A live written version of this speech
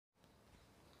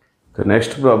Okay,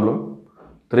 next problem.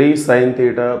 3 sin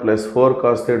theta plus 4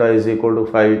 cos theta is equal to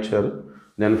 5 ఇచ్చారు.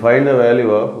 Then find the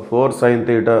value of 4 sin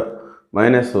theta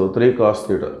minus 3 cos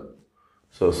theta.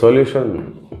 So solution.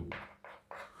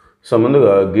 So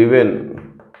ముందుగా given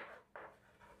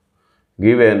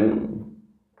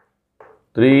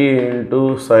 3 into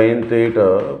sin theta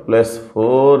plus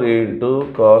 4 into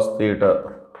cos theta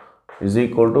is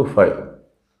equal to 5.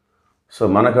 So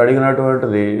మనకు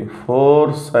అడిగినటువంటిది 4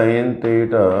 sin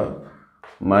theta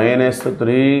minus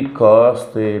 3 cos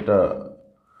theta.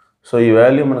 So ఈ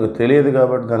value మనకు తెలియదు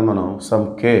కాబట్టి దాన్ని మనం some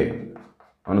k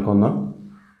అనుకుందాం.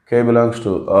 k belongs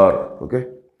to r. Okay,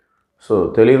 so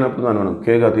తెలియనప్పుడు దాన్ని మనం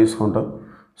kగా తీసుకుంటాం.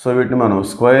 సో వీటిని మనం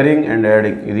స్క్వేరింగ్ అండ్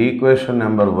యాడింగ్, ఇది ఈక్వేషన్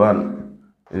నెంబర్ 1,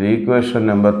 ఇది ఈక్వేషన్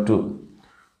నెంబర్ 2.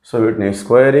 సో వీటిని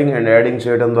స్క్వేరింగ్ అండ్ యాడింగ్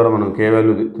చేయడం ద్వారా మనం k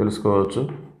వాల్యూ తెలుసుకోవచ్చు.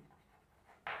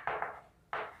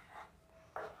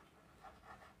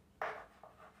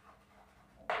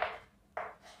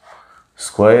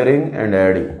 Squaring and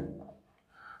adding.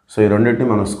 సో ఈ రెండింటిని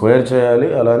మనం స్క్వేర్ చేయాలి,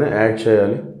 అలానే యాడ్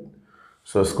చేయాలి.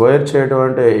 సో స్క్వేర్ చేయటం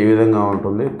అంటే ఈ విధంగా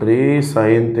ఉంటుంది. 3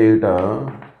 sin theta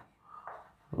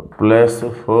plus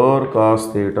 4 cos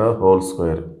theta whole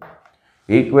square.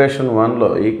 Equation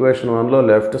 1లో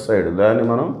left side దాన్ని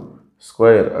మనం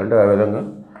స్క్వేర్ అంటే ఆ విధంగా.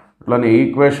 అట్లానే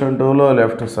ఈక్వేషన్ 2లో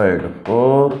left side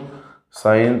 4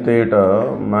 sin theta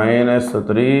minus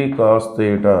 3 cos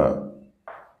theta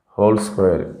whole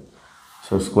square.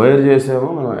 So square చేసాము,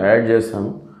 మనం యాడ్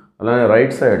చేసాము. అలానే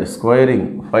రైట్ సైడ్ స్క్వేరింగ్,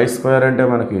 5 స్క్వేర్ అంటే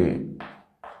మనకి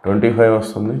 25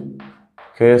 వస్తుంది,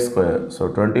 k square. So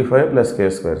 25 plus k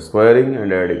square, squaring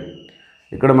and adding.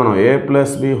 ఇక్కడ మనం a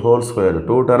plus b whole square,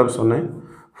 2 terms ఉన్నాయి.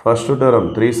 First term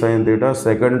 3 sin theta,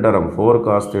 second term 4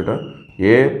 cos theta.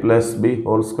 a plus b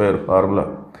whole square formula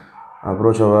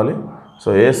approach అవ్వాలి. So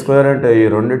a square అంటే ఈ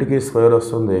రెండింటికి square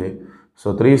వస్తుంది. So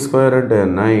 3 square అంటే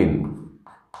 9,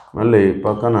 మళ్ళీ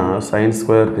పక్కన sine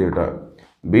square theta.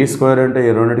 B square అంటే ఈ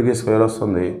రెండింటికి స్క్వేర్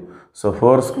వస్తుంది. So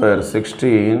 4 square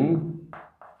 16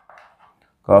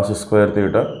 cos square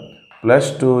theta plus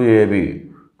 2ab.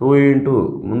 2 into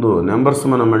ముందు నెంబర్స్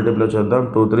మనం మల్టిప్లై చేద్దాం.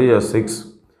 2 3 6,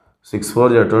 6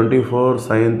 4 24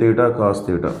 sine theta cos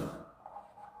theta,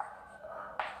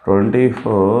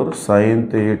 24 sine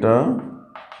theta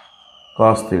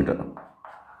cos theta.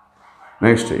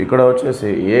 Next ఇక్కడ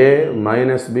వచ్చేసి a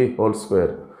minus b whole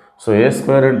square. So A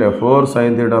square అంటే 4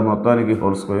 sin theta మొత్తానికి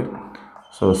whole square.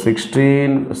 So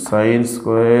 16 sin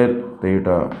square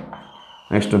theta.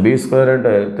 Next B square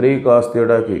అంటే 3 cos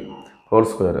thetaకి whole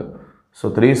square. So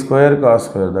 3 square cos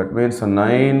square, that means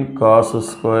 9 cos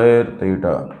square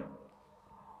theta,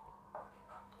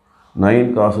 9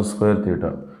 cos square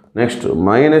theta. Next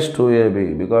minus 2ab,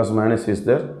 because minus is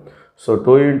there. So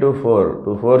 2 into 4,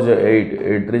 2 4 8,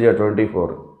 8 3 24.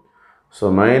 So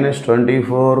minus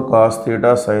 24 cos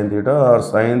theta sin theta or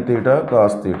sin theta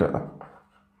cos theta.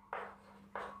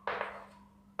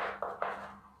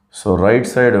 So right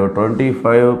side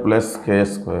 25 plus k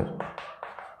square.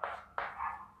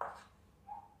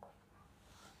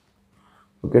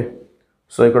 Okay.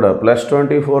 So ఇక్కడ plus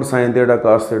 24 sin theta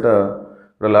cos theta,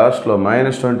 ఇక్కడ లాస్ట్లో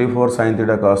minus 24 sin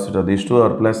theta cos theta. These two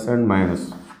are plus and minus.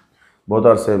 Both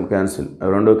are same, cancel.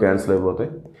 అవి రెండు cancel అయిపోతాయి.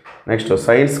 Next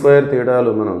sine square థీటాలు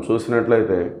మనం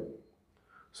చూసినట్లయితే,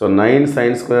 so 9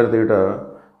 sin square theta,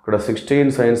 ఇక్కడ 16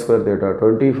 sin square theta,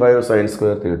 25 sin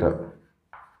square theta.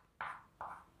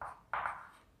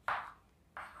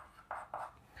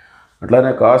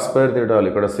 అట్లానే cos square థీటాలు,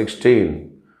 ఇక్కడ 16,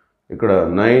 ఇక్కడ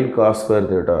 9 cos square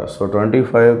theta. So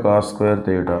 25 cos square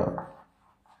theta,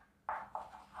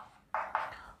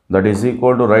 that is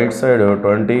equal to right side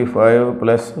 25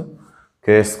 plus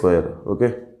k square. Okay,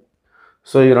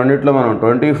 so ఈ రెండిట్లో మనం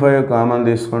 25 common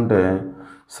తీసుకుంటే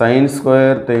sine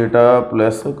square theta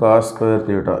plus cos square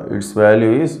theta, it's value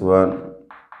is 1.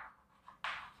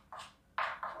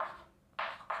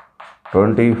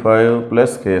 25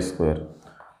 plus k square.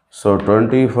 So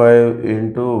 25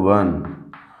 into 1,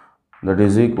 that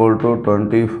is equal to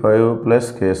 25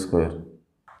 plus k square.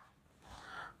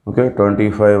 Okay,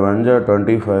 25 1 జా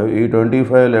 25, ఈ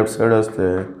 25 left side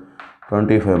వస్తే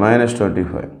 25 minus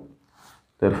 25.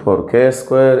 Therefore, k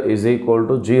square is equal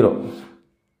to 0.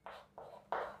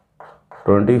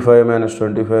 25 minus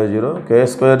 25 0. K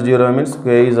square 0 means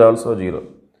k is also 0.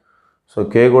 So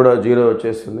k kuda 0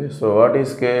 vachesindi. So what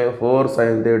is k? 4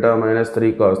 sin theta minus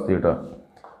 3 cos theta.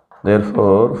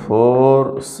 Therefore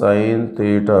 4 sin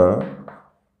theta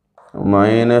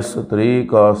minus 3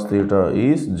 cos theta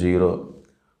is 0.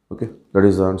 Okay, that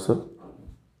is the answer.